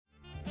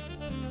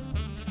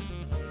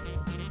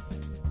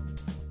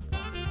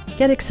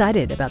Get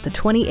excited about the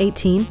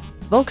 2018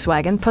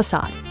 Volkswagen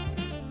Passat.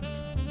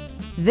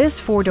 This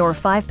four-door,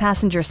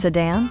 five-passenger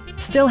sedan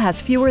still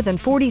has fewer than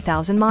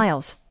 40,000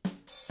 miles.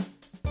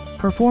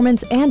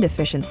 Performance and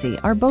efficiency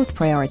are both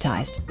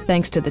prioritized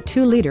thanks to the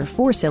 2-liter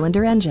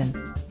four-cylinder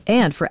engine.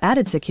 And for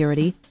added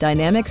security,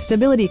 dynamic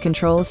stability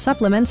control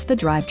supplements the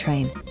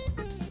drivetrain.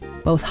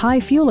 Both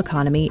high fuel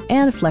economy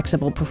and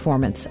flexible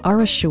performance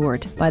are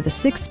assured by the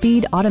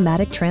 6-speed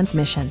automatic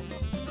transmission.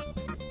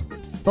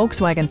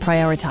 Volkswagen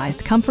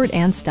prioritized comfort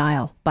and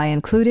style by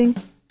including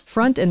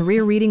front and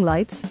rear reading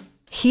lights,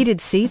 heated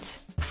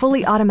seats,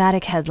 fully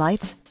automatic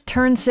headlights,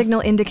 turn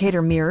signal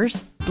indicator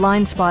mirrors,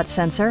 blind spot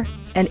sensor,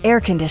 and air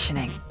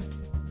conditioning.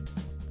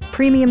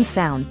 Premium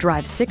sound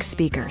drives 6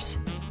 speakers,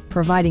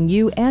 providing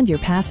you and your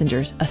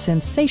passengers a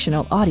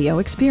sensational audio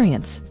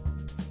experience.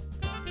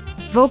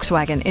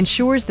 Volkswagen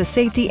ensures the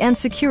safety and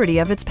security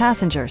of its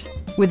passengers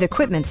with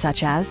equipment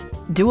such as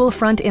dual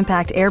front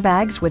impact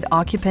airbags with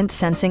occupant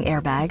sensing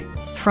airbag,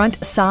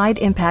 front side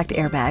impact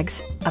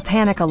airbags, a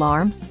panic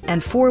alarm,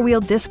 and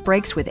 4-wheel disc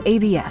brakes with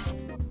ABS.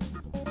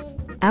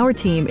 Our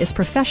team is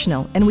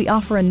professional and we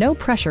offer a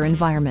no-pressure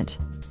environment.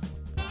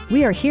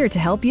 We are here to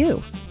help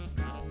you.